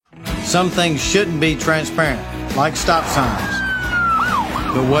Some things shouldn't be transparent, like stop signs.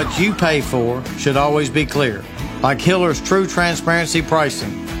 But what you pay for should always be clear, like Hiller's True Transparency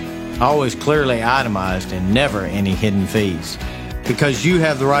Pricing. Always clearly itemized and never any hidden fees. Because you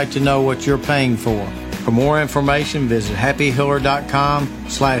have the right to know what you're paying for. For more information, visit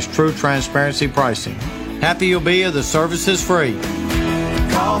happyhiller.com/true transparency pricing. Happy you'll be if the service is free.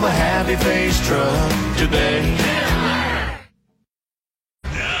 Call the Happy Face Truck today.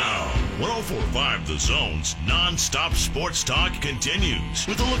 Now, 104.5 The Zone's non-stop sports talk continues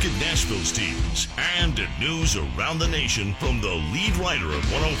with a look at Nashville's teams and news around the nation from the lead writer of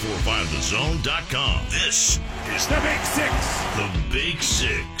 1045thezone.com. This is The Big Six. The Big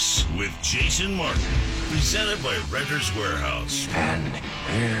Six with Jason Martin, presented by Renter's Warehouse. And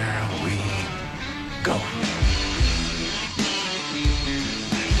here we go.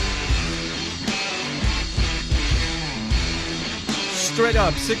 Straight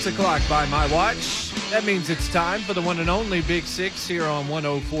up, 6 o'clock by my watch. That means it's time for the one and only Big Six here on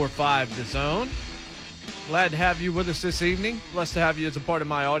 104.5 The Zone. Glad to have you with us this evening. Blessed to have you as a part of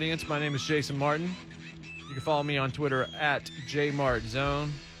my audience. My name is Jason Martin. You can follow me on Twitter at JMartZone.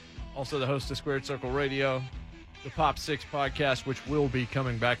 Also the host of Squared Circle Radio, the Pop 6 podcast, which will be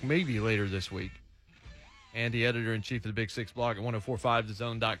coming back maybe later this week. And the editor-in-chief of the Big Six blog at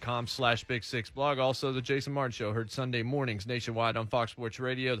 1045thezone.com/Big Six blog. Also, the Jason Martin Show, heard Sunday mornings nationwide on Fox Sports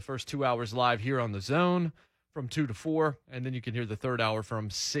Radio. The first 2 hours live here on The Zone from 2 to 4. And then you can hear the third hour from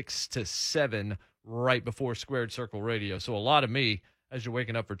 6 to 7 right before Squared Circle Radio. So a lot of me as you're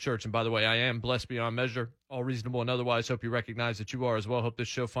waking up for church. And by the way, I am blessed beyond measure, all reasonable and otherwise. Hope you recognize that you are as well. Hope this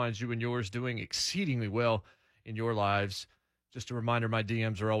show finds you and yours doing exceedingly well in your lives. Just a reminder, my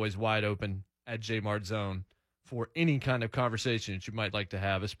DMs are always wide open at JMartZone for any kind of conversation that you might like to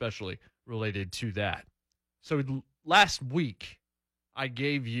have, especially related to that. So last week, I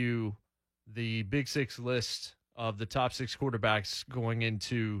gave you the Big Six list of the top 6 quarterbacks going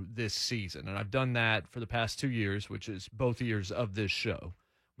into this season. And I've done that for the past 2 years, which is both years of this show.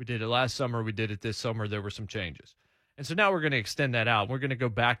 We did it last summer. We did it this summer. There were some changes. And so now we're going to extend that out. We're going to go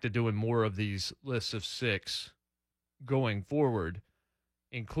back to doing more of these lists of 6 going forward,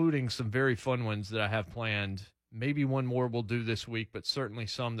 including some very fun ones that I have planned. Maybe one more we'll do this week, but certainly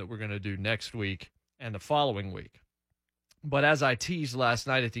some that we're going to do next week and the following week. But as I teased last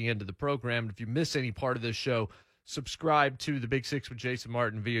night at the end of the program, if you miss any part of this show, subscribe to the Big Six with Jason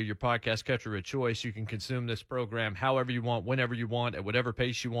Martin via your podcast catcher of choice. You can consume this program however you want, whenever you want, at whatever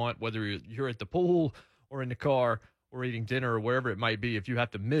pace you want, whether you're at the pool or in the car or eating dinner or wherever it might be. If you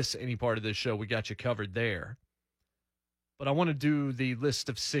have to miss any part of this show, we got you covered there. But I want to do the list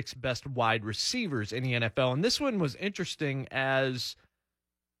of 6 best wide receivers in the NFL. And this one was interesting as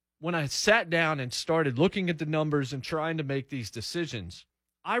when I sat down and started looking at the numbers and trying to make these decisions,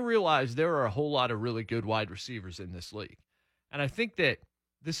 I realized there are a whole lot of really good wide receivers in this league. And I think that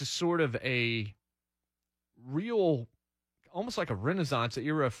this is sort of a real, almost like a renaissance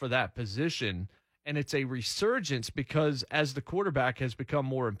era for that position. And it's a resurgence because as the quarterback has become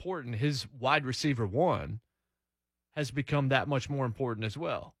more important, his wide receiver one has become that much more important as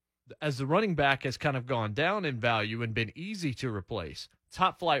well. As the running back has kind of gone down in value and been easy to replace,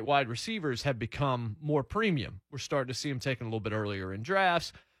 top flight wide receivers have become more premium. We're starting to see them taken a little bit earlier in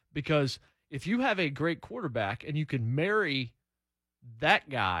drafts because if you have a great quarterback and you can marry that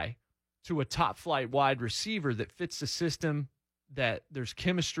guy to a top flight wide receiver that fits the system, that there's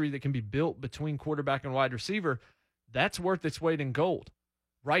chemistry that can be built between quarterback and wide receiver, that's worth its weight in gold.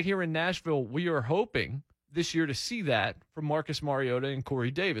 Right here in Nashville, we are hoping this year to see that from Marcus Mariota and Corey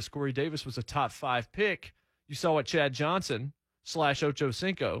Davis. Corey Davis was a top 5 pick. You saw what Chad Johnson / Ocho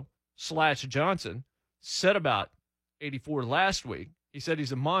Cinco / Johnson said about 84 last week. He said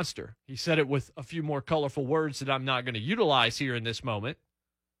he's a monster. He said it with a few more colorful words that I'm not going to utilize here in this moment.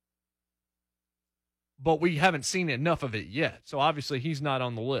 But we haven't seen enough of it yet. So obviously he's not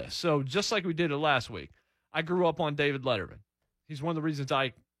on the list. So just like we did it last week, I grew up on David Letterman. He's one of the reasons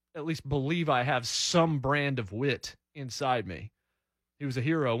I at least believe I have some brand of wit inside me. He was a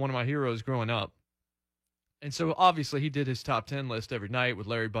hero, one of my heroes growing up. And so obviously he did his top 10 list every night with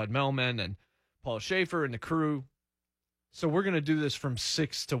Larry Bud Melman and Paul Schaefer and the crew. So we're going to do this from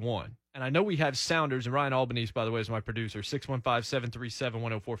 6 to 1. And I know we have sounders, and Ryan Albanese, by the way, is my producer.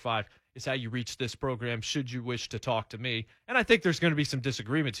 615-737-1045 is how you reach this program should you wish to talk to me. And I think there's going to be some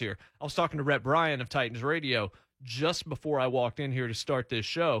disagreements here. I was talking to Rhett Bryan of Titans Radio just before I walked in here to start this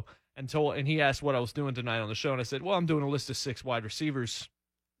show, and he asked what I was doing tonight on the show, and I said, well, I'm doing a list of 6 wide receivers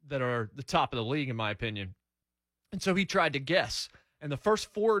that are the top of the league, in my opinion. And so he tried to guess, and the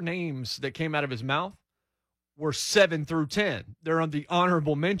first 4 names that came out of his mouth were 7 through 10. They're on the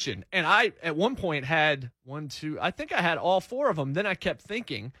honorable mention. And I, at one point, had I think I had all 4 of them. Then I kept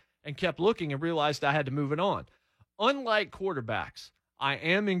thinking and kept looking and realized I had to move it on. Unlike quarterbacks, I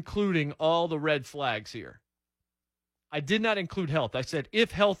am including all the red flags here. I did not include health. I said,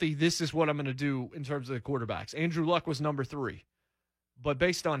 if healthy, this is what I'm going to do in terms of the quarterbacks. Andrew Luck was number 3. But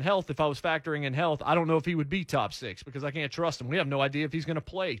based on health, if I was factoring in health, I don't know if he would be top 6 because I can't trust him. We have no idea if he's going to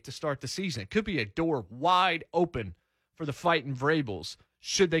play to start the season. It could be a door wide open for the fighting Vrabels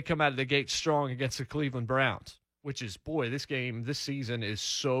should they come out of the gate strong against the Cleveland Browns, which is, boy, this season is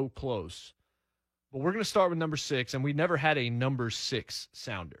so close. But we're going to start with number 6, and we never had a number 6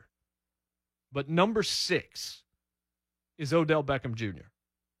 sounder. But number 6 is Odell Beckham Jr.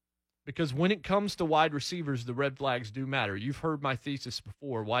 Because when it comes to wide receivers, the red flags do matter. You've heard my thesis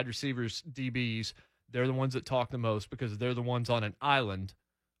before. Wide receivers, DBs, they're the ones that talk the most because they're the ones on an island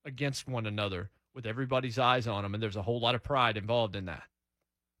against one another with everybody's eyes on them, and there's a whole lot of pride involved in that.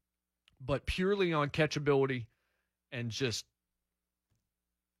 But purely on catchability and just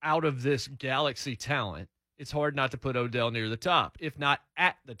out of this galaxy talent, it's hard not to put Odell near the top, if not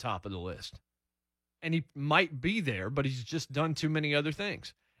at the top of the list. And he might be there, but he's just done too many other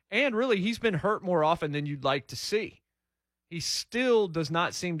things. And really, he's been hurt more often than you'd like to see. He still does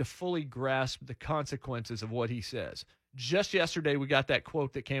not seem to fully grasp the consequences of what he says. Just yesterday, we got that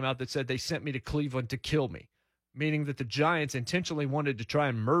quote that came out that said, they sent me to Cleveland to kill me, meaning that the Giants intentionally wanted to try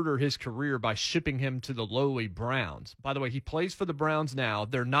and murder his career by shipping him to the lowly Browns. By the way, he plays for the Browns now.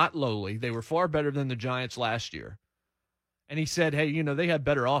 They're not lowly. They were far better than the Giants last year. And he said, hey, they had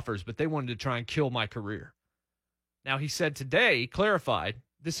better offers, but they wanted to try and kill my career. Now, he said today, clarified,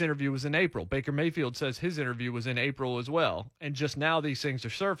 this interview was in April. Baker Mayfield says his interview was in April as well. And just now these things are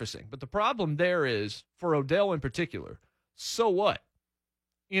surfacing. But the problem there is, for Odell in particular, so what?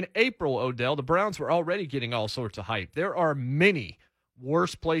 In April, Odell, the Browns were already getting all sorts of hype. There are many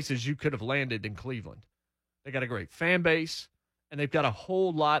worse places you could have landed than Cleveland. They got a great fan base, and they've got a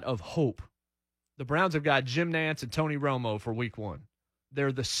whole lot of hope. The Browns have got Jim Nantz and Tony Romo for week 1.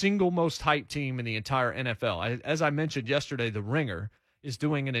 They're the single most hyped team in the entire NFL. As I mentioned yesterday, The Ringer is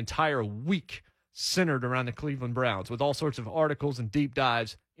doing an entire week centered around the Cleveland Browns with all sorts of articles and deep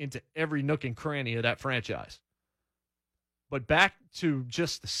dives into every nook and cranny of that franchise. But back to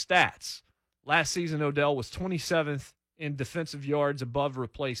just the stats. Last season, Odell was 27th in defensive yards above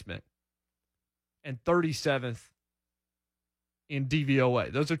replacement and 37th in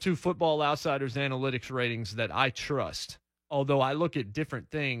DVOA. Those are 2 Football Outsiders analytics ratings that I trust, although I look at different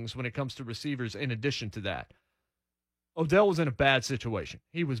things when it comes to receivers in addition to that. Odell was in a bad situation.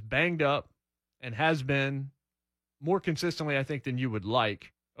 He was banged up and has been more consistently, I think, than you would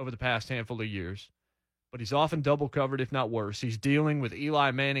like over the past handful of years. But he's often double covered, if not worse. He's dealing with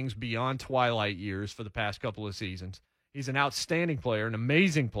Eli Manning's beyond twilight years for the past couple of seasons. He's an outstanding player, an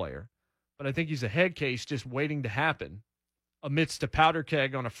amazing player, but I think he's a head case just waiting to happen amidst a powder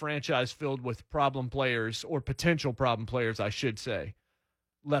keg on a franchise filled with problem players, or potential problem players, I should say,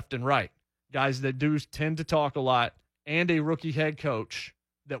 left and right. Guys that do tend to talk a lot, and a rookie head coach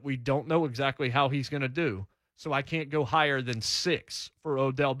that we don't know exactly how he's going to do. So I can't go higher than 6 for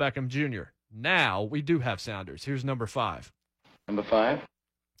Odell Beckham Jr. Now we do have sounders. Here's number 5. Number 5?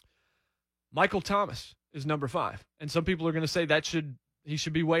 Michael Thomas is number 5. And some people are going to say he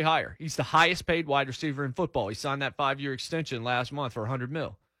should be way higher. He's the highest paid wide receiver in football. He signed that 5-year extension last month for $100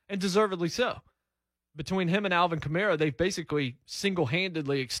 million, and deservedly so. Between him and Alvin Kamara, they've basically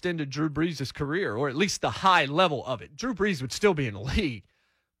single-handedly extended Drew Brees' career, or at least the high level of it. Drew Brees would still be in the league,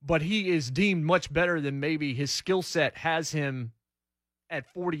 but he is deemed much better than maybe his skill set has him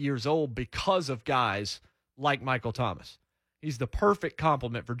at 40 years old because of guys like Michael Thomas. He's the perfect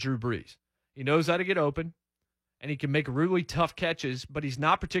complement for Drew Brees. He knows how to get open, and he can make really tough catches, but he's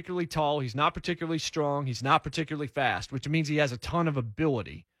not particularly tall, he's not particularly strong, he's not particularly fast, which means he has a ton of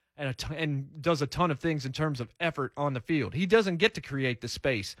ability and does a ton of things in terms of effort on the field. He doesn't get to create the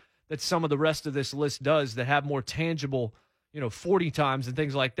space that some of the rest of this list does that have more tangible, 40 times and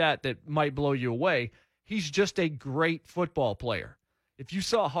things like that might blow you away. He's just a great football player. If you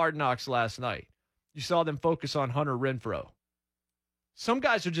saw Hard Knocks last night, you saw them focus on Hunter Renfrow. Some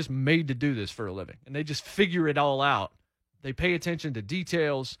guys are just made to do this for a living, and they just figure it all out. They pay attention to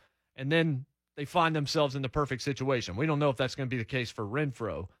details, and then they find themselves in the perfect situation. We don't know if that's going to be the case for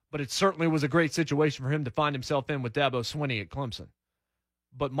Renfrow, but it certainly was a great situation for him to find himself in with Dabo Swinney at Clemson.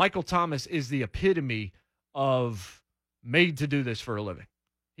 But Michael Thomas is the epitome of made to do this for a living.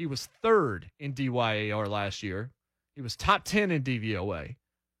 He was 3rd in DYAR last year. He was top 10 in DVOA.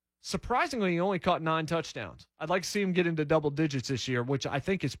 Surprisingly, he only caught 9 touchdowns. I'd like to see him get into double digits this year, which I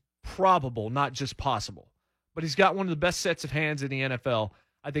think is probable, not just possible. but he's got one of the best sets of hands in the NFL.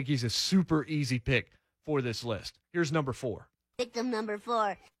 I think he's a super easy pick for this list. Here's number 4. Victim number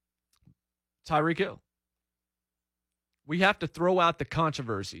 4. Tyreek Hill. We have to throw out the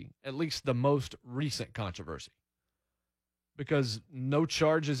controversy, at least the most recent controversy, because no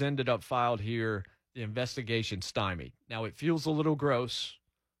charges ended up filed here. The investigation stymied. Now, it feels a little gross,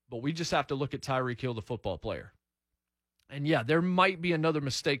 but we just have to look at Tyreek Hill, the football player. And yeah, there might be another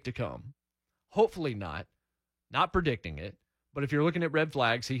mistake to come. Hopefully not. Not predicting it. But if you're looking at red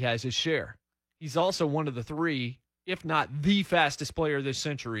flags, he has his share. He's also one of the 3, if not the fastest player this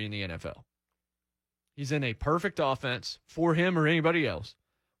century in the NFL. He's in a perfect offense for him or anybody else,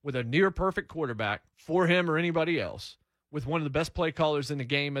 with a near-perfect quarterback for him or anybody else, with one of the best play callers in the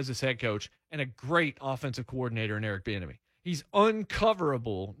game as his head coach, and a great offensive coordinator in Eric Bieniemy. He's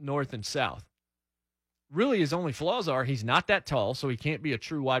uncoverable north and south. Really, his only flaws are he's not that tall, so he can't be a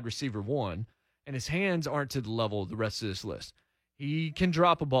true wide receiver 1, and his hands aren't to the level of the rest of this list. He can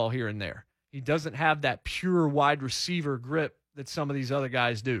drop a ball here and there. He doesn't have that pure wide receiver grip that some of these other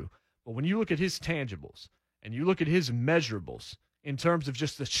guys do. But when you look at his tangibles and you look at his measurables in terms of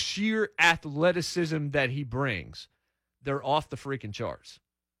just the sheer athleticism that he brings, they're off the freaking charts.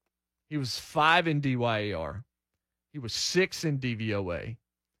 He was 5 in DYAR. He was 6 in DVOA.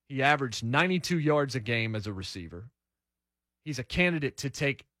 He averaged 92 yards a game as a receiver. He's a candidate to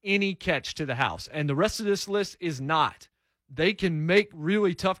take any catch to the house. And the rest of this list is not. They can make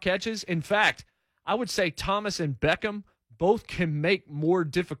really tough catches. In fact, I would say Thomas and Beckham both can make more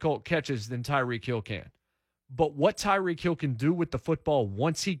difficult catches than Tyreek Hill can. But what Tyreek Hill can do with the football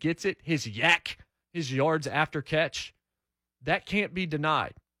once he gets it, his yak, his yards after catch, that can't be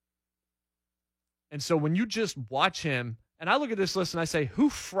denied. And so when you just watch him, and I look at this list and I say, who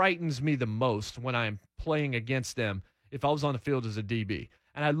frightens me the most when I'm playing against them if I was on the field as a DB?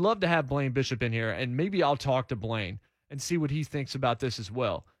 And I'd love to have Blaine Bishop in here, and maybe I'll talk to Blaine and see what he thinks about this as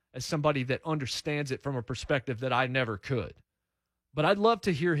well, as somebody that understands it from a perspective that I never could. But I'd love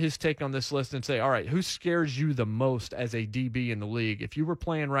to hear his take on this list and say, all right, who scares you the most as a DB in the league? If you were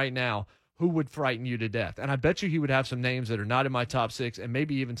playing right now, who would frighten you to death? And I bet you he would have some names that are not in my top 6 and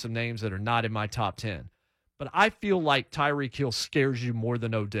maybe even some names that are not in my top 10. But I feel like Tyreek Hill scares you more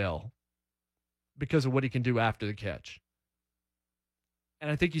than Odell because of what he can do after the catch. And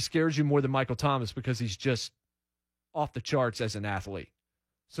I think he scares you more than Michael Thomas because he's just off the charts as an athlete.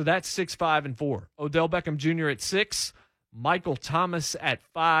 So that's 6, 5, and 4. Odell Beckham Jr. at 6, Michael Thomas at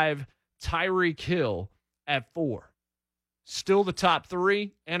 5, Tyreek Hill at 4. Still the top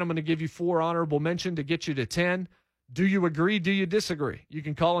 3, and I'm going to give you 4 honorable mention to get you to 10. Do you agree? Do you disagree? You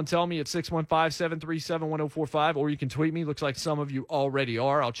can call and tell me at 615-737-1045, or you can tweet me. Looks like some of you already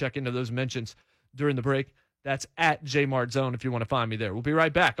are. I'll check into those mentions during the break. That's at JMartZone if you want to find me there. We'll be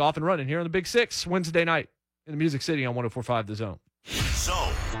right back, off and running here on the Big 6, Wednesday night in the Music City on 104.5 The Zone. So,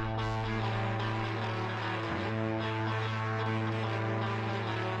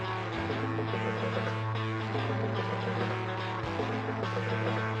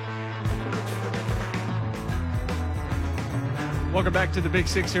 welcome back to the Big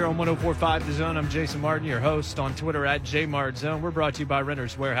 6 here on 104.5 The Zone. I'm Jason Martin, your host on Twitter at JMartZone. We're brought to you by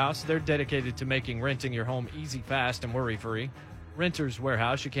Renters Warehouse. They're dedicated to making renting your home easy, fast, and worry-free. Renters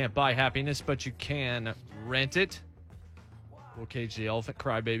Warehouse, you can't buy happiness, but you can rent it. We'll cage the elephant,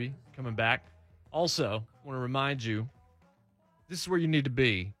 crybaby, coming back. Also, want to remind you, this is where you need to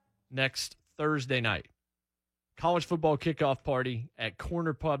be next Thursday night. College football kickoff party at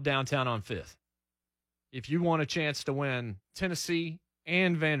Corner Pub downtown on 5th. If you want a chance to win Tennessee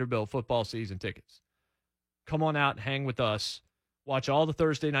and Vanderbilt football season tickets, come on out and hang with us. Watch all the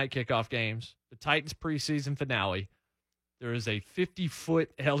Thursday night kickoff games, the Titans preseason finale. There is a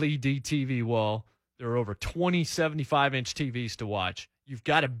 50-foot LED TV wall. There are over 20 75-inch TVs to watch. You've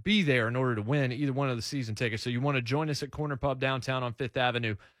got to be there in order to win either one of the season tickets. So you want to join us at Corner Pub downtown on 5th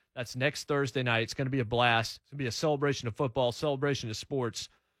Avenue. That's next Thursday night. It's going to be a blast. It's going to be a celebration of football, celebration of sports.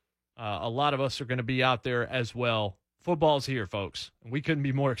 A lot of us are going to be out there as well. Football's here, folks. And we couldn't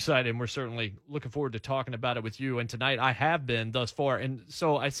be more excited, and we're certainly looking forward to talking about it with you. And tonight I have been thus far. And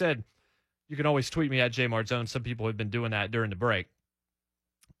so I said, you can always tweet me at JMartZone. Some people have been doing that during the break.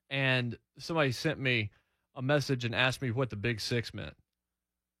 And somebody sent me a message and asked me what the Big 6 meant.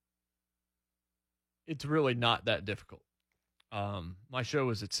 It's really not that difficult. My show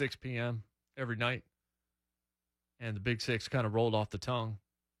is at 6 p.m. every night, and the Big 6 kind of rolled off the tongue,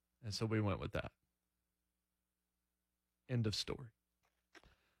 and so we went with that. End of story.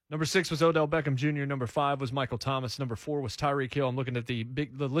 Number 6 was Odell Beckham Jr. Number 5 was Michael Thomas. Number 4 was Tyreek Hill. I'm looking at the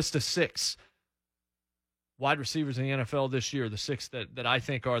list of 6. wide receivers in the NFL this year, the 6 that I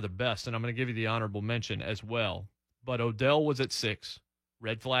think are the best, and I'm going to give you the honorable mention as well. But Odell was at 6.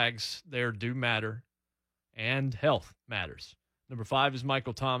 Red flags there do matter, and health matters. Number 5 is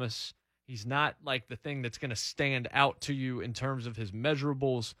Michael Thomas. He's not like the thing that's going to stand out to you in terms of his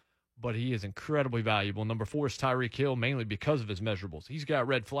measurables, but he is incredibly valuable. Number 4 is Tyreek Hill, mainly because of his measurables. He's got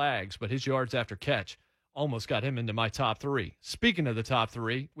red flags, but his yards after catch almost got him into my top 3. Speaking of the top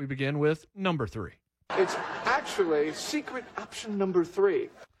 3, we begin with number 3. It's actually secret option number 3.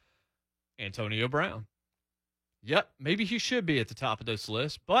 Antonio Brown. Yep, maybe he should be at the top of this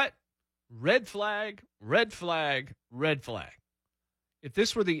list, but red flag, red flag, red flag. If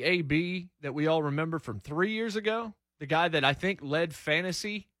this were the AB that we all remember from 3 years ago, the guy that I think led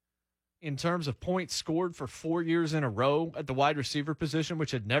fantasy in terms of points scored for 4 years in a row at the wide receiver position,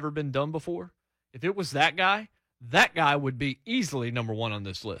 which had never been done before, if it was that guy would be easily number 1 on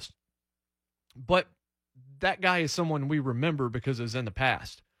this list. But that guy is someone we remember because it was in the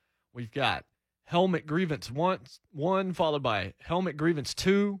past. We've got helmet grievance 1, followed by helmet grievance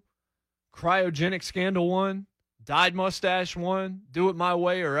 2, cryogenic scandal 1, dyed mustache 1, do it my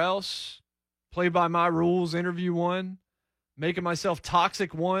way or else, play by my rules interview 1, making myself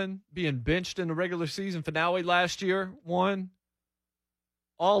toxic 1, being benched in the regular season finale last year 1.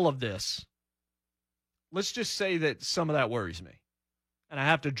 All of this. Let's just say that some of that worries me, and I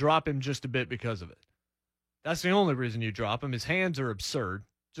have to drop him just a bit because of it. That's the only reason you drop him. His hands are absurd,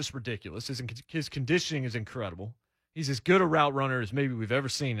 just ridiculous. His conditioning is incredible. He's as good a route runner as maybe we've ever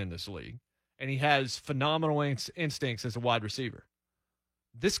seen in this league, and he has phenomenal instincts as a wide receiver.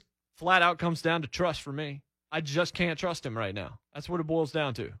 This flat out comes down to trust for me. I just can't trust him right now. That's what it boils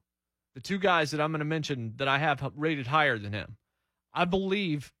down to. The 2 guys that I'm going to mention that I have rated higher than him, I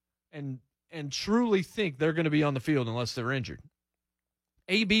believe and truly think they're going to be on the field unless they're injured.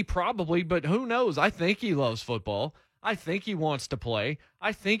 AB probably, but who knows? I think he loves football. I think he wants to play.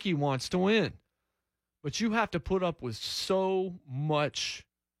 I think he wants to win. But you have to put up with so much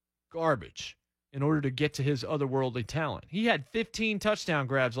garbage in order to get to his otherworldly talent. He had 15 touchdown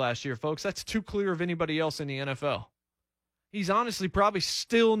grabs last year, folks. That's too clear of anybody else in the NFL. He's honestly probably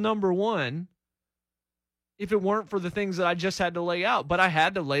still number 1 if it weren't for the things that I just had to lay out. But I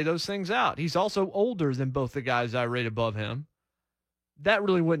had to lay those things out. He's also older than both the guys I rate above him. That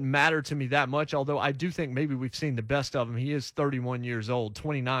really wouldn't matter to me that much, although I do think maybe we've seen the best of him. He is 31 years old.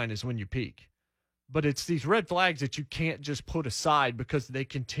 29 is when you peak. But it's these red flags that you can't just put aside because they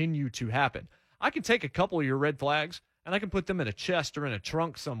continue to happen. I can take a couple of your red flags, and I can put them in a chest or in a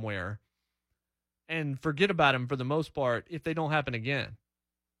trunk somewhere and forget about them for the most part if they don't happen again.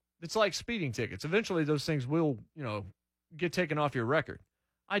 It's like speeding tickets. Eventually those things will, get taken off your record.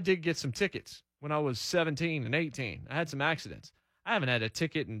 I did get some tickets when I was 17 and 18. I had some accidents. I haven't had a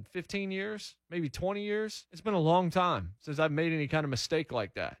ticket in 15 years, maybe 20 years. It's been a long time since I've made any kind of mistake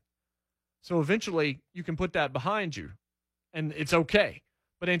like that. So eventually you can put that behind you, and it's okay.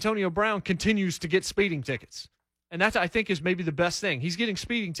 But Antonio Brown continues to get speeding tickets. And that, I think, is maybe the best thing. He's getting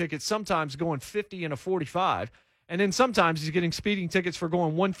speeding tickets sometimes going 50 in a 45, and then sometimes he's getting speeding tickets for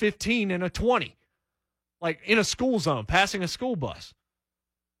going 115 in a 20, like in a school zone, passing a school bus.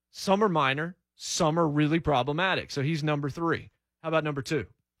 Some are minor, some are really problematic. So he's number 3. How about number 2?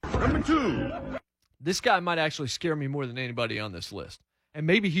 Number 2. This guy might actually scare me more than anybody on this list. And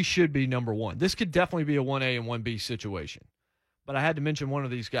maybe he should be number 1. This could definitely be a 1A and 1B situation. But I had to mention one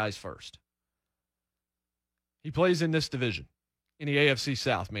of these guys first. He plays in this division, in the AFC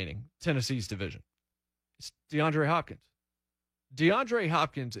South, meaning Tennessee's division. It's DeAndre Hopkins. DeAndre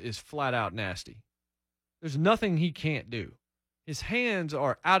Hopkins is flat out nasty. There's nothing he can't do. His hands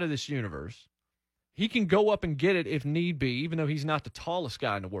are out of this universe. He can go up and get it if need be, even though he's not the tallest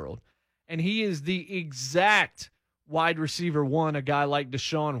guy in the world. And he is the exact wide receiver 1 a guy like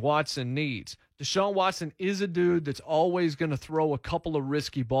Deshaun Watson needs. Deshaun Watson is a dude that's always going to throw a couple of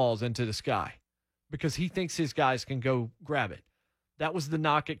risky balls into the sky because he thinks his guys can go grab it. That was the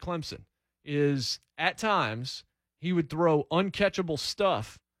knock at Clemson, is at times he would throw uncatchable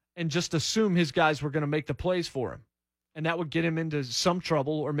stuff and just assume his guys were going to make the plays for him. And that would get him into some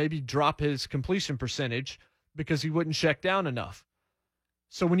trouble or maybe drop his completion percentage because he wouldn't check down enough.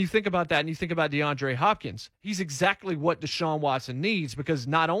 So when you think about that and you think about DeAndre Hopkins, he's exactly what Deshaun Watson needs because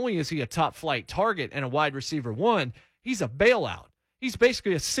not only is he a top flight target and a wide receiver 1, he's a bailout. He's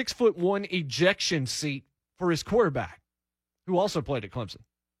basically a 6'1" ejection seat for his quarterback, who also played at Clemson.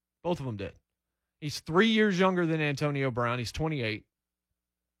 Both of them did. He's 3 years younger than Antonio Brown. He's 28.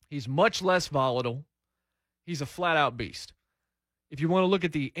 He's much less volatile. He's a flat-out beast. If you want to look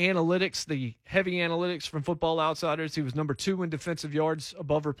at the analytics, the heavy analytics from Football Outsiders, he was number 2 in defensive yards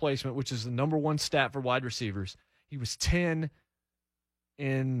above replacement, which is the number 1 stat for wide receivers. He was 10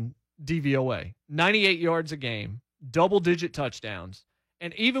 in DVOA, 98 yards a game, double-digit touchdowns.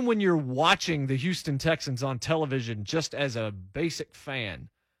 And even when you're watching the Houston Texans on television, just as a basic fan,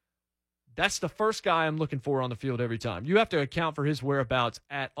 that's the first guy I'm looking for on the field every time. You have to account for his whereabouts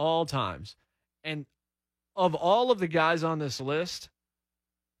at all times. And of all of the guys on this list,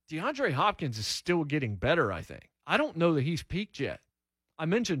 DeAndre Hopkins is still getting better, I think. I don't know that he's peaked yet. I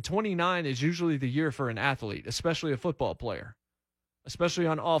mentioned 29 is usually the year for an athlete, especially a football player, especially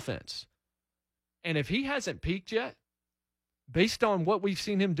on offense. And if he hasn't peaked yet, based on what we've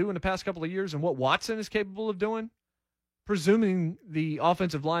seen him do in the past couple of years and what Watson is capable of doing, presuming the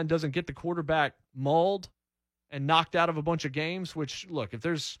offensive line doesn't get the quarterback mauled and knocked out of a bunch of games, which, look, if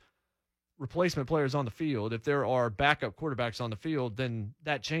there's replacement players on the field, if there are backup quarterbacks on the field, then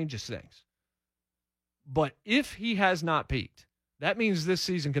that changes things. But if he has not peaked, that means this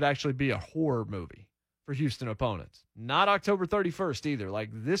season could actually be a horror movie for Houston opponents. Not October 31st either. Like,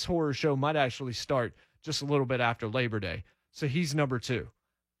 this horror show might actually start just a little bit after Labor Day. So he's number 2.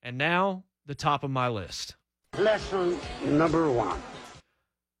 And now, the top of my list. Lesson number 1.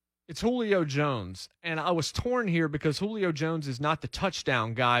 It's Julio Jones. And I was torn here because Julio Jones is not the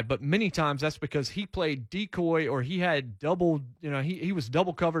touchdown guy, but many times that's because he played decoy or he had double, he was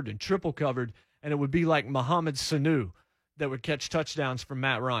double covered and triple covered, and it would be like Mohamed Sanu that would catch touchdowns from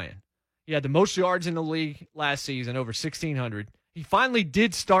Matt Ryan. He had the most yards in the league last season, over 1,600. He finally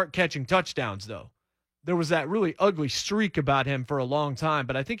did start catching touchdowns, though. There was that really ugly streak about him for a long time,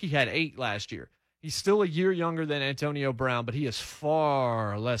 but I think he had 8 last year. He's still a year younger than Antonio Brown, but he is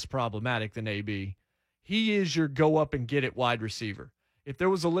far less problematic than AB. He is your go-up-and-get-it wide receiver. If there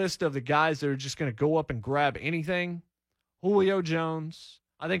was a list of the guys that are just going to go up and grab anything, Julio Jones.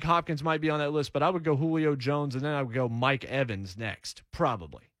 I think Hopkins might be on that list, but I would go Julio Jones, and then I would go Mike Evans next,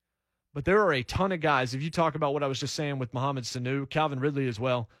 probably. But there are a ton of guys. If you talk about what I was just saying with Mohamed Sanu, Calvin Ridley as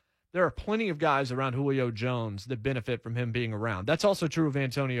well, there are plenty of guys around Julio Jones that benefit from him being around. That's also true of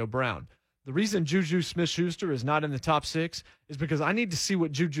Antonio Brown. The reason Juju Smith-Schuster is not in the top 6 is because I need to see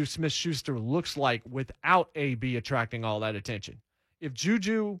what Juju Smith-Schuster looks like without AB attracting all that attention. If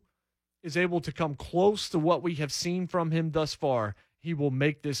Juju is able to come close to what we have seen from him thus far, he will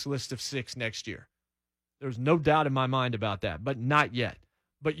make this list of 6 next year. There's no doubt in my mind about that, but not yet.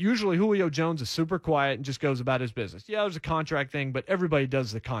 But usually Julio Jones is super quiet and just goes about his business. Yeah, there's a contract thing, but everybody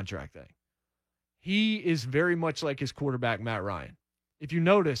does the contract thing. He is very much like his quarterback, Matt Ryan. If you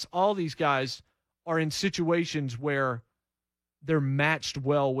notice, all these guys are in situations where they're matched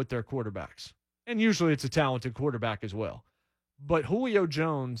well with their quarterbacks. And usually it's a talented quarterback as well. But Julio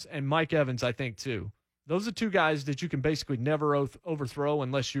Jones and Mike Evans, I think, too, those are 2 guys that you can basically never overthrow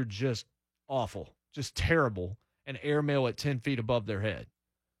unless you're just awful, just terrible, and airmail it 10 feet above their head.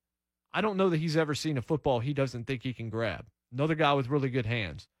 I don't know that he's ever seen a football he doesn't think he can grab. Another guy with really good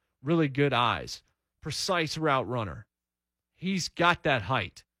hands, really good eyes, precise route runner. He's got that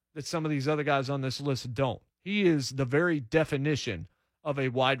height that some of these other guys on this list don't. He is the very definition of a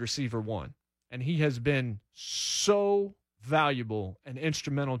wide receiver 1. And he has been so valuable and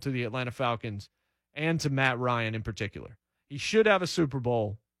instrumental to the Atlanta Falcons and to Matt Ryan in particular. He should have a Super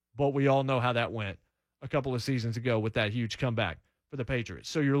Bowl, but we all know how that went a couple of seasons ago with that huge comeback for the Patriots.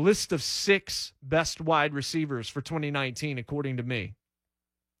 So your list of 6 best wide receivers for 2019, according to me.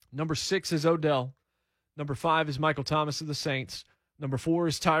 Number 6 is Odell. Number 5 is Michael Thomas of the Saints. Number 4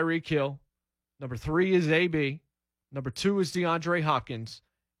 is Tyreek Hill. Number 3 is AB. Number 2 is DeAndre Hopkins.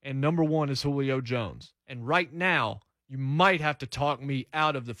 And number 1 is Julio Jones. And right now, you might have to talk me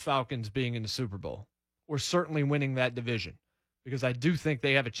out of the Falcons being in the Super Bowl, or certainly winning that division, because I do think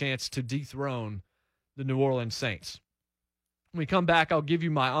they have a chance to dethrone the New Orleans Saints. When we come back, I'll give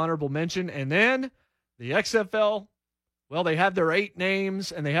you my honorable mention. And then the XFL, well, they have their 8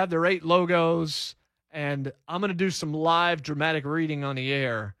 names and they have their 8 logos. And I'm going to do some live dramatic reading on the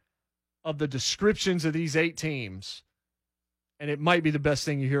air of the descriptions of these 8 teams. And it might be the best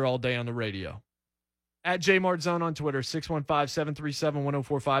thing you hear all day on the radio. At JMartzone on Twitter,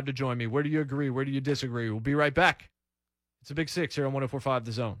 615-737-1045 to join me. Where do you agree? Where do you disagree? We'll be right back. It's a Big 6 here on 1045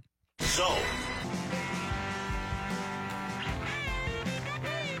 The Zone. So,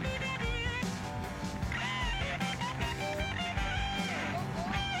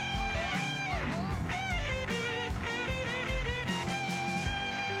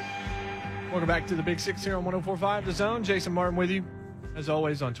 welcome back to the Big 6 here on 1045 The Zone. Jason Martin with you, as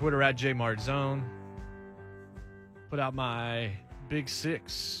always, on Twitter at JMartzone. Put out my Big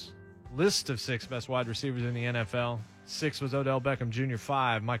 6 list of 6 best wide receivers in the NFL. 6 was Odell Beckham Jr.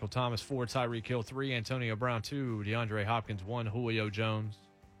 5, Michael Thomas 4, Tyreek Hill 3, Antonio Brown 2, DeAndre Hopkins 1, Julio Jones.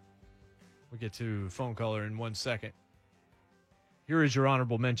 We'll get to phone caller in 1 second. Here is your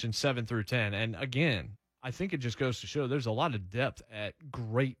honorable mention 7 through 10. And again, I think it just goes to show there's a lot of depth at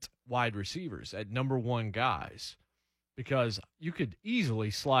great wide receivers, at number one guys, because you could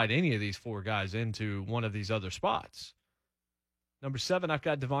easily slide any of these 4 guys into one of these other spots. Number 7, I've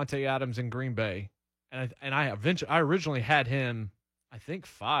got Devontae Adams in Green Bay. And I originally had him, I think,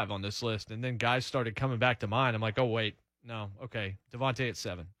 5 on this list, and then guys started coming back to mind. I'm like, oh, wait, no, okay, Devontae at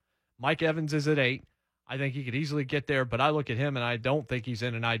 7. Mike Evans is at 8. I think he could easily get there, but I look at him, and I don't think he's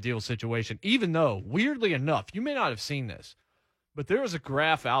in an ideal situation, even though, weirdly enough, you may not have seen this, but there is a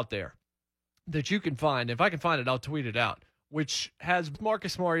graph out there that you can find. If I can find it, I'll tweet it out, which has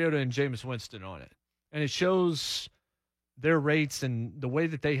Marcus Mariota and Jameis Winston on it. And it shows their rates and the way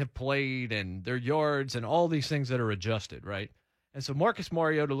that they have played and their yards and all these things that are adjusted, right? And so Marcus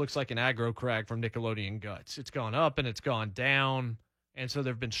Mariota looks like an aggro crag from Nickelodeon Guts. It's gone up and it's gone down. And so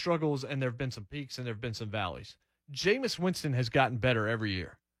there have been struggles and there have been some peaks and there have been some valleys. Jameis Winston has gotten better every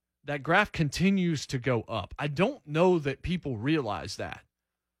year. That graph continues to go up. I don't know that people realize that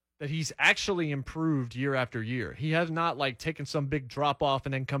he's actually improved year after year. He has not like taken some big drop off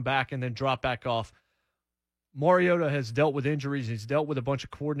and then come back and then drop back off. Mariota has dealt with injuries. He's dealt with a bunch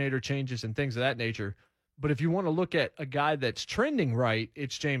of coordinator changes and things of that nature. But if you want to look at a guy that's trending right,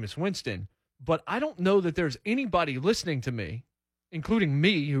 it's Jameis Winston. But I don't know that there's anybody listening to me, including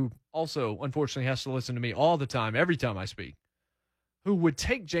me, who also unfortunately has to listen to me all the time, every time I speak, who would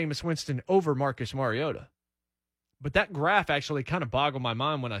take Jameis Winston over Marcus Mariota. But that graph actually kind of boggled my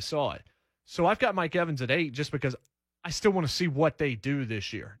mind when I saw it. So I've got Mike Evans at 8 just because I still want to see what they do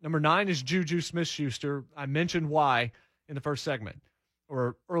this year. Number 9 is Juju Smith-Schuster. I mentioned why in the first segment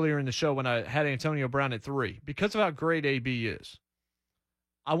or earlier in the show when I had Antonio Brown at 3. Because of how great AB is,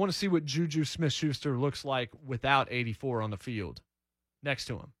 I want to see what Juju Smith-Schuster looks like without 84 on the field next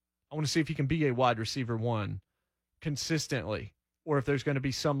to him. I want to see if he can be a wide receiver 1 consistently, or if there's going to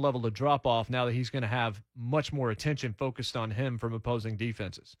be some level of drop-off now that he's going to have much more attention focused on him from opposing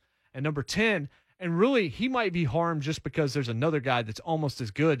defenses. And number 10, and really he might be harmed just because there's another guy that's almost as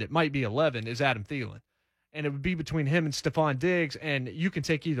good that might be 11, is Adam Thielen. And it would be between him and Stephon Diggs, and you can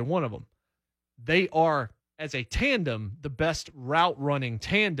take either one of them. They are, as a tandem, the best route-running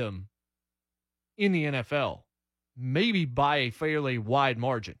tandem in the NFL, maybe by a fairly wide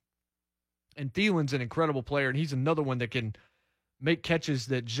margin. And Thielen's an incredible player, and he's another one that can make catches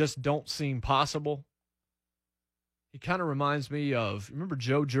that just don't seem possible. He kind of reminds me of, remember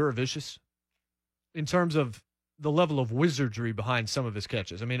Joe Juravicius? In terms of the level of wizardry behind some of his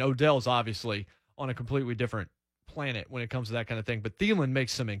catches. I mean, Odell's obviously on a completely different planet when it comes to that kind of thing, but Thielen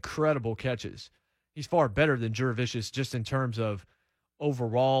makes some incredible catches. He's far better than Juravicius just in terms of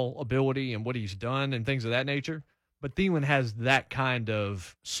overall ability and what he's done and things of that nature. But Thielen has that kind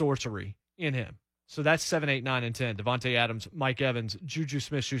of sorcery in him. So that's 7, 8, 9, and 10. Devontae Adams, Mike Evans, Juju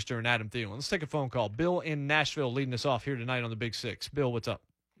Smith-Schuster, and Adam Thielen. Let's take a phone call. Bill in Nashville leading us off here tonight on the Big Six. Bill, what's up?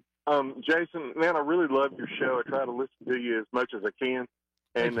 Jason, man, I really love your show. I try to listen to you as much as I can.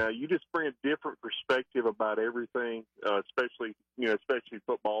 And you just bring a different perspective about everything, especially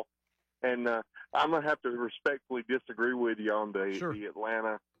football. And I'm going to have to respectfully disagree with you on the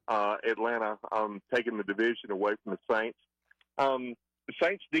Atlanta taking the division away from the Saints. The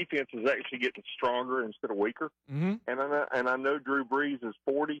Saints defense is actually getting stronger instead of weaker. Mm-hmm. And I know Drew Brees is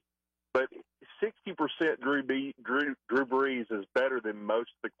 40, but 60% Drew Brees is better than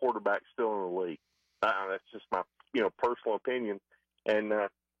most of the quarterbacks still in the league. That's just my personal opinion. And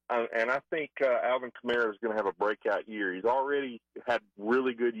I think Alvin Kamara is going to have a breakout year. He's already had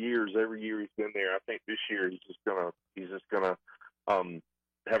really good years every year he's been there. I think this year he's just gonna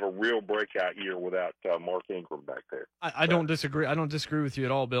have a real breakout year without Mark Ingram back there. I don't disagree. I don't disagree with you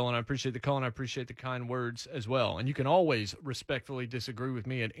at all, Bill, and I appreciate the call and I appreciate the kind words as well. And you can always respectfully disagree with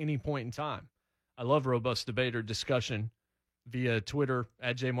me at any point in time. I love robust debate or discussion via Twitter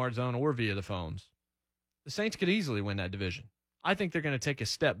at JMartzone or via the phones. The Saints could easily win that division. I think they're going to take a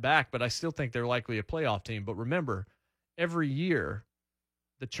step back, but I still think they're likely a playoff team. But remember, every year,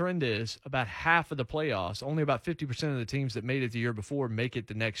 the trend is about half of the playoffs, only about 50% of the teams that made it the year before make it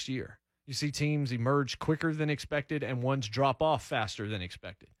the next year. You see teams emerge quicker than expected and ones drop off faster than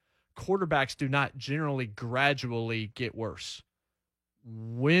expected. Quarterbacks do not generally gradually get worse.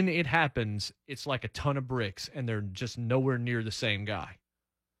 When it happens, it's like a ton of bricks, and they're just nowhere near the same guy.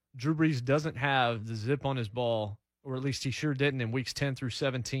 Drew Brees doesn't have the zip on his ball, or at least he sure didn't in weeks 10 through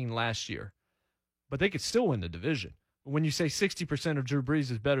 17 last year. But they could still win the division. When you say 60% of Drew Brees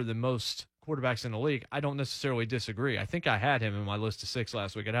is better than most quarterbacks in the league, I don't necessarily disagree. I think I had him in my list of 6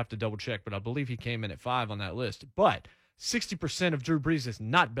 last week. I'd have to double check, but I believe he came in at 5 on that list. But 60% of Drew Brees is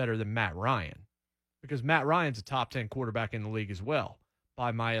not better than Matt Ryan, because Matt Ryan's a top 10 quarterback in the league as well,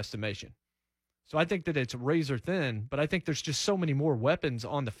 by my estimation. So I think that it's razor thin, but I think there's just so many more weapons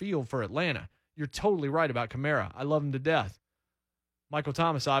on the field for Atlanta. You're totally right about Kamara. I love him to death. Michael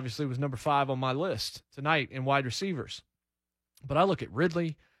Thomas obviously was number 5 on my list tonight in wide receivers. But I look at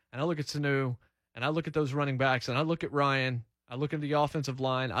Ridley, and I look at Sanu, and I look at those running backs, and I look at Ryan. I look at the offensive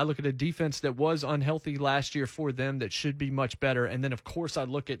line. I look at a defense that was unhealthy last year for them that should be much better. And then, of course, I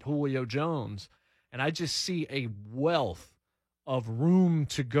look at Julio Jones, and I just see a wealth of room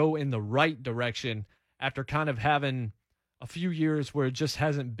to go in the right direction after kind of having a few years where it just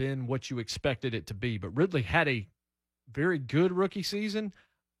hasn't been what you expected it to be. But Ridley had a very good rookie season.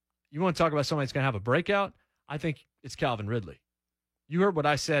 You want to talk about somebody that's going to have a breakout? I think it's Calvin Ridley. You heard what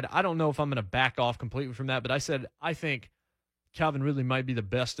I said. I don't know if I'm going to back off completely from that, but I said I think Calvin Ridley might be the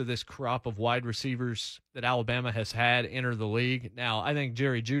best of this crop of wide receivers that Alabama has had enter the league. Now, I think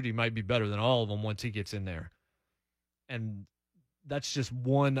Jerry Jeudy might be better than all of them once he gets in there. And that's just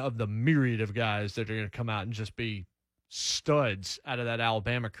one of the myriad of guys that are going to come out and just be studs out of that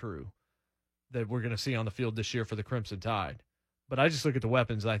Alabama crew that we're going to see on the field this year for the Crimson Tide. But I just look at the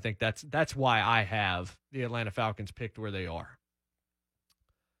weapons, and I think that's why I have the Atlanta Falcons picked where they are.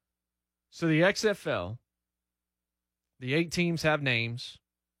 So the XFL, the 8 teams have names,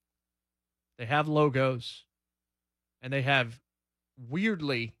 they have logos, and they have,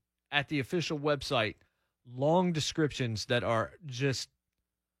 weirdly, at the official website, long descriptions that are just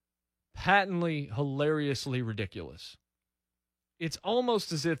patently, hilariously ridiculous. It's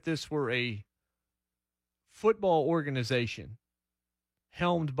almost as if this were a football organization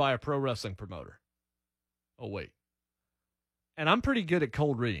helmed by a pro wrestling promoter. Oh, wait. And I'm pretty good at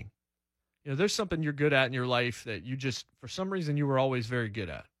cold reading. You know, there's something you're good at in your life that you just, for some reason, you were always very good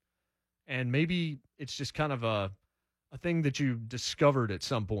at. And maybe it's just kind of a thing that you discovered at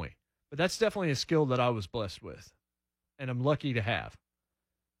some point. But that's definitely a skill that I was blessed with, and I'm lucky to have.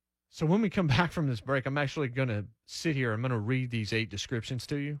 So when we come back from this break, I'm actually going to sit here. I'm going to read these 8 descriptions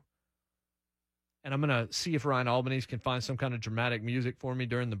to you. And I'm going to see if Ryan Albanese can find some kind of dramatic music for me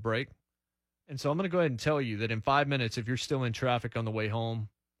during the break. And so I'm going to go ahead and tell you that in 5 minutes, if you're still in traffic on the way home,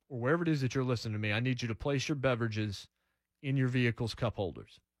 or wherever it is that you're listening to me, I need you to place your beverages in your vehicle's cup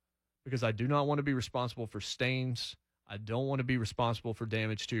holders, because I do not want to be responsible for stains. I don't want to be responsible for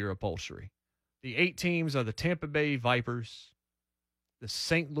damage to your upholstery. The 8 teams are the Tampa Bay Vipers, the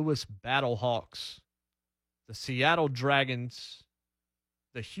St. Louis Battlehawks, the Seattle Dragons,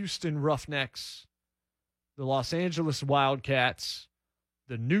 the Houston Roughnecks, the Los Angeles Wildcats,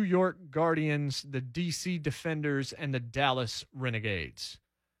 the New York Guardians, the DC Defenders, and the Dallas Renegades.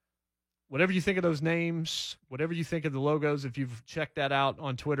 Whatever you think of those names, whatever you think of the logos, if you've checked that out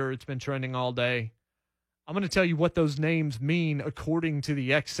on Twitter, it's been trending all day. I'm going to tell you what those names mean according to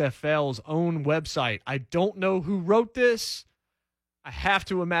the XFL's own website. I don't know who wrote this. I have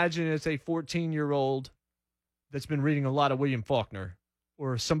to imagine it's a 14-year-old that's been reading a lot of William Faulkner,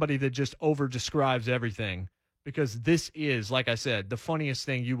 or somebody that just over-describes everything, because this is, like I said, the funniest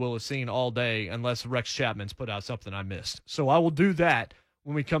thing you will have seen all day, unless Rex Chapman's put out something I missed. So I will do that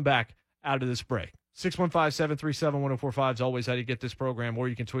when we come back out of this break. 615-737-1045 is always how you get this program, or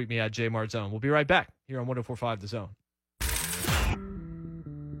you can tweet me at JMartzone. We'll be right back here on 1045 The Zone.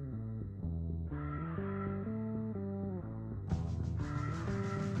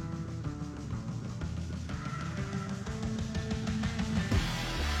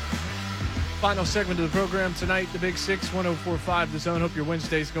 Final segment of the program tonight, the Big Six, 1045 The Zone. Hope your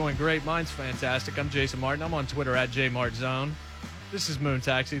Wednesday's going great. Mine's fantastic. I'm Jason Martin. I'm on Twitter at JMartzone. This is Moon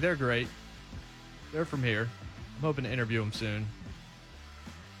Taxi. They're great. They're from here. I'm hoping to interview them soon.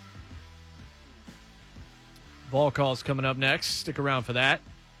 Ball calls coming up next. Stick around for that.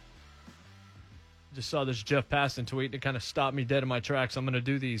 Just saw this Jeff Passan tweet that kind of stopped me dead in my tracks. I'm going to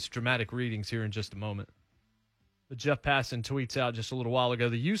do these dramatic readings here in just a moment. But Jeff Passan tweets out just a little while ago,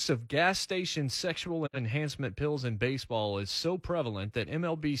 the use of gas station sexual enhancement pills in baseball is so prevalent that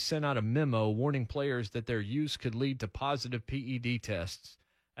MLB sent out a memo warning players that their use could lead to positive PED tests,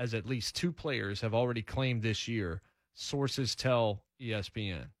 as at least 2 players have already claimed this year, sources tell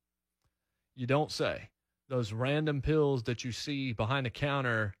ESPN. You don't say. Those random pills that you see behind the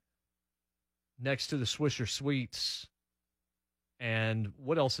counter next to the Swisher Sweets, and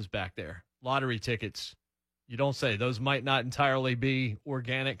what else is back there? Lottery tickets. You don't say. Those might not entirely be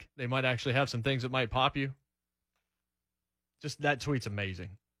organic. They might actually have some things that might pop you. Just that tweet's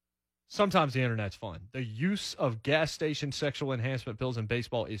amazing. Sometimes the internet's fun. The use of gas station sexual enhancement pills in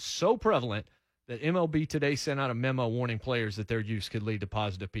baseball is so prevalent that MLB Today sent out a memo warning players that their use could lead to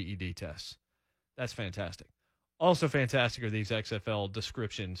positive PED tests. That's fantastic. Also fantastic are these XFL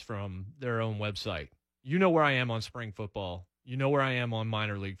descriptions from their own website. You know where I am on spring football. You know where I am on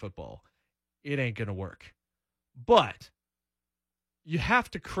minor league football. It ain't going to work. But you have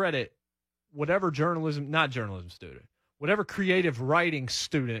to credit whatever whatever creative writing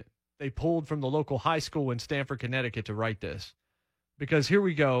student they pulled from the local high school in Stamford, Connecticut to write this. Because here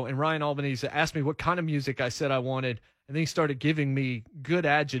we go, and Ryan Albanese asked me what kind of music I said I wanted, and then he started giving me good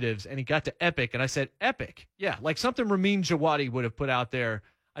adjectives, and he got to epic, and I said, epic? Yeah, like something Ramin Djawadi would have put out there,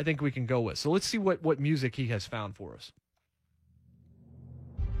 I think we can go with. So let's see what music he has found for us.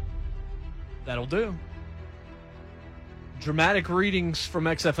 That'll do. Dramatic readings from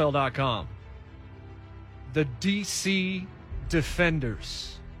XFL.com. The DC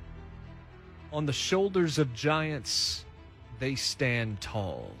Defenders. On the shoulders of giants, they stand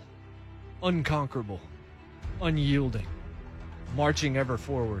tall, unconquerable, unyielding, marching ever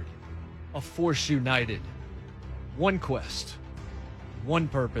forward, a force united, one quest, one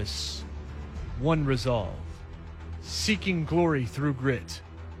purpose, one resolve, seeking glory through grit,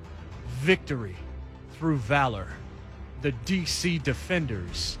 victory through valor, the DC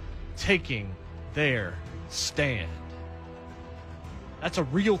Defenders taking their stand. That's a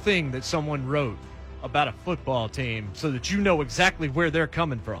real thing that someone wrote about a football team so that you know exactly where they're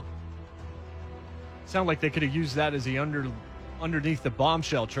coming from. Sound like they could have used that as the underneath the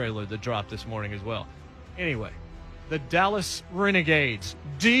bombshell trailer that dropped this morning as well. Anyway, the Dallas Renegades,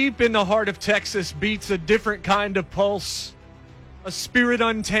 deep in the heart of Texas, beats a different kind of pulse, a spirit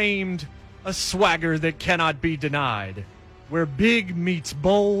untamed, a swagger that cannot be denied, where big meets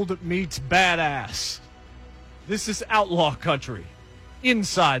bold meets badass. This is outlaw country,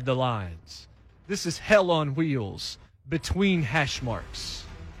 inside the lines. This is hell on wheels, between hash marks.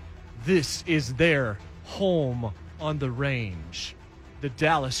 This is their home on the range. The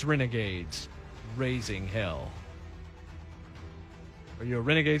Dallas Renegades, raising hell. Are you a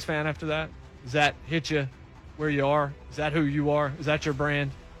Renegades fan after that? Does that hit you where you are? Is that who you are? Is that your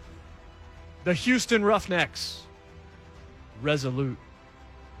brand? The Houston Roughnecks, resolute,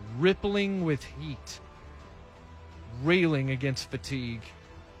 rippling with heat, railing against fatigue.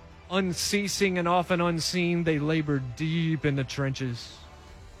 Unceasing and often unseen, they labored deep in the trenches.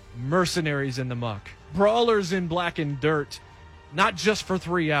 Mercenaries in the muck, brawlers in blackened dirt, not just for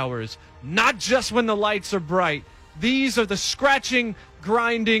 3 hours, not just when the lights are bright. These are the scratching,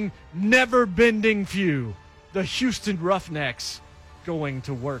 grinding, never-bending few, the Houston Roughnecks, going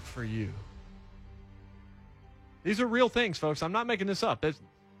to work for you. These are real things, folks. I'm not making this up.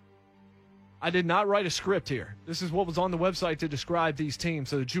 I did not write a script here. This is what was on the website to describe these teams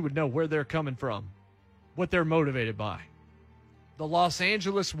so that you would know where they're coming from, what they're motivated by. The Los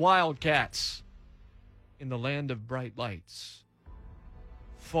Angeles Wildcats, in the land of bright lights,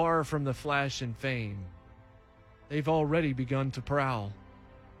 far from the flash and fame, they've already begun to prowl.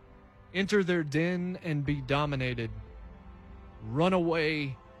 Enter their den and be dominated. Run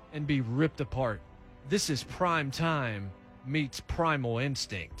away and be ripped apart. This is prime time meets primal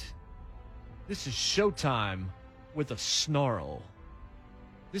instinct. This is showtime with a snarl.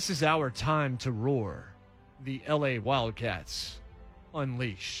 This is our time to roar. The LA Wildcats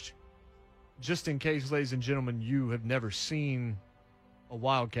unleashed. Just in case, ladies and gentlemen, you have never seen a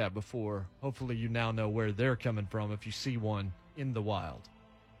Wildcat before, hopefully you now know where they're coming from if you see one in the wild.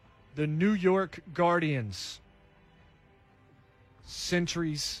 The New York Guardians.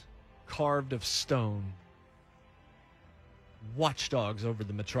 Sentries carved of stone. Watchdogs over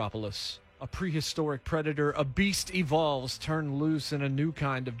the metropolis. A prehistoric predator, a beast evolves, turned loose in a new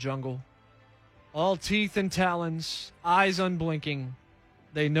kind of jungle. All teeth and talons, eyes unblinking.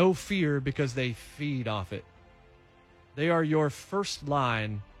 They know fear because they feed off it. They are your first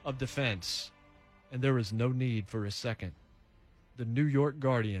line of defense, and there is no need for a second. The New York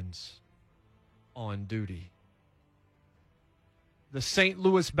Guardians on duty. The St.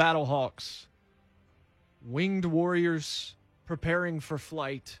 Louis Battlehawks, winged warriors preparing for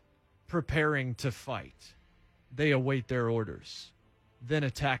flight, preparing to fight. They await their orders, then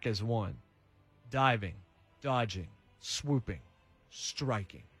attack as one, diving, dodging, swooping,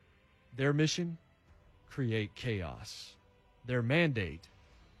 striking. Their mission? Create chaos. Their mandate?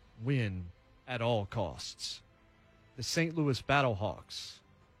 Win at all costs. The St. Louis Battlehawks,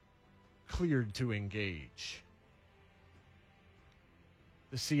 cleared to engage.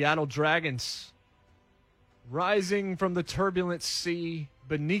 The Seattle Dragons, rising from the turbulent sea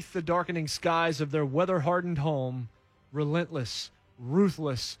beneath the darkening skies of their weather-hardened home, relentless,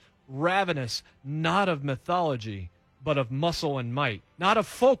 ruthless, ravenous, not of mythology, but of muscle and might, not of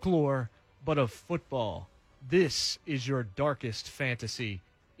folklore, but of football. This is your darkest fantasy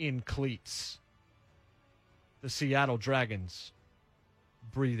in cleats. The Seattle Dragons,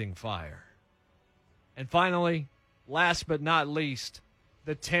 breathing fire. And finally, last but not least,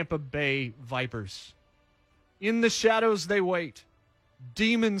 the Tampa Bay Vipers. In the shadows they wait.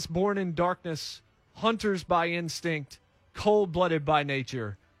 Demons born in darkness, hunters by instinct, cold-blooded by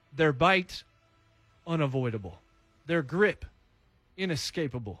nature. Their bite, unavoidable. Their grip,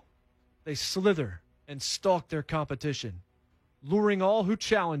 inescapable. They slither and stalk their competition, luring all who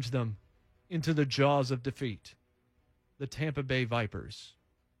challenge them into the jaws of defeat. The Tampa Bay Vipers,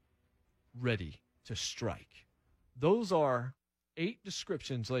 ready to strike. Those are 8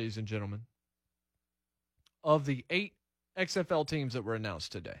 descriptions, ladies and gentlemen, of the 8 XFL teams that were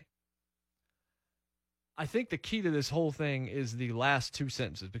announced today. I think the key to this whole thing is the last 2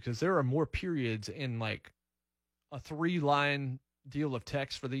 sentences, because there are more periods in like a 3-line deal of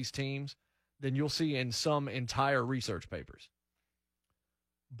text for these teams than you'll see in some entire research papers.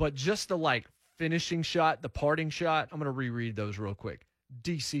 But just the finishing shot, the parting shot, I'm going to reread those real quick.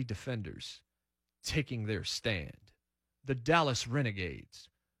 DC Defenders taking their stand. The Dallas Renegades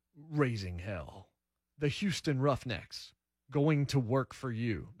raising hell. The Houston Roughnecks going to work for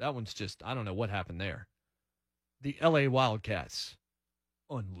you. That one's just, I don't know what happened there. The LA Wildcats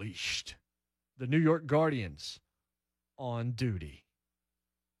unleashed. The New York Guardians on duty.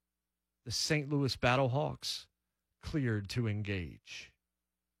 The St. Louis Battlehawks cleared to engage.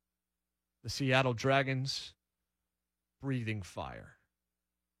 The Seattle Dragons breathing fire.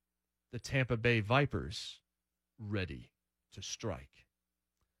 The Tampa Bay Vipers ready to strike.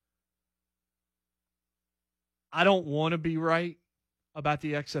 I don't want to be right about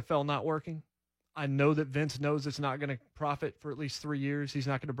the XFL not working. I know that Vince knows it's not going to profit for at least 3 years. He's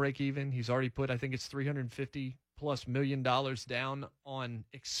not going to break even. He's already put, I think it's $350+ million down on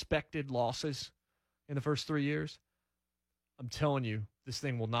expected losses in the first 3 years. I'm telling you, this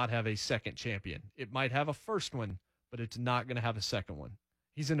thing will not have a second champion. It might have a first one, but it's not going to have a second one.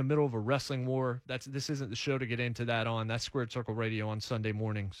 He's in the middle of a wrestling war. This isn't the show to get into that on. That's Squared Circle Radio on Sunday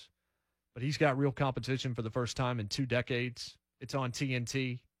mornings. But he's got real competition for the first time in 2 decades. It's on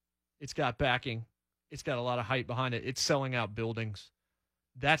TNT. It's got backing. It's got a lot of hype behind it. It's selling out buildings.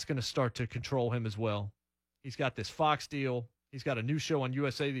 That's going to start to control him as well. He's got this Fox deal. He's got a new show on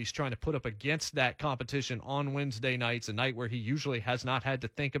USA that he's trying to put up against that competition on Wednesday nights, a night where he usually has not had to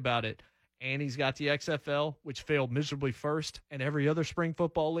think about it. And he's got the XFL, which failed miserably first, and every other spring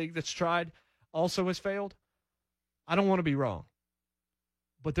football league that's tried also has failed. I don't want to be wrong,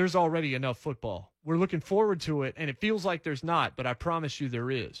 but there's already enough football. We're looking forward to it, and it feels like there's not, but I promise you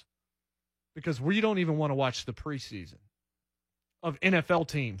there is. Because we don't even want to watch the preseason of NFL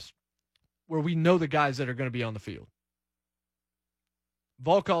teams where we know the guys that are going to be on the field.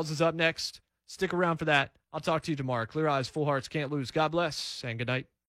 Vol Calls is up next. Stick around for that. I'll talk to you tomorrow. Clear eyes, full hearts, can't lose. God bless, and good night.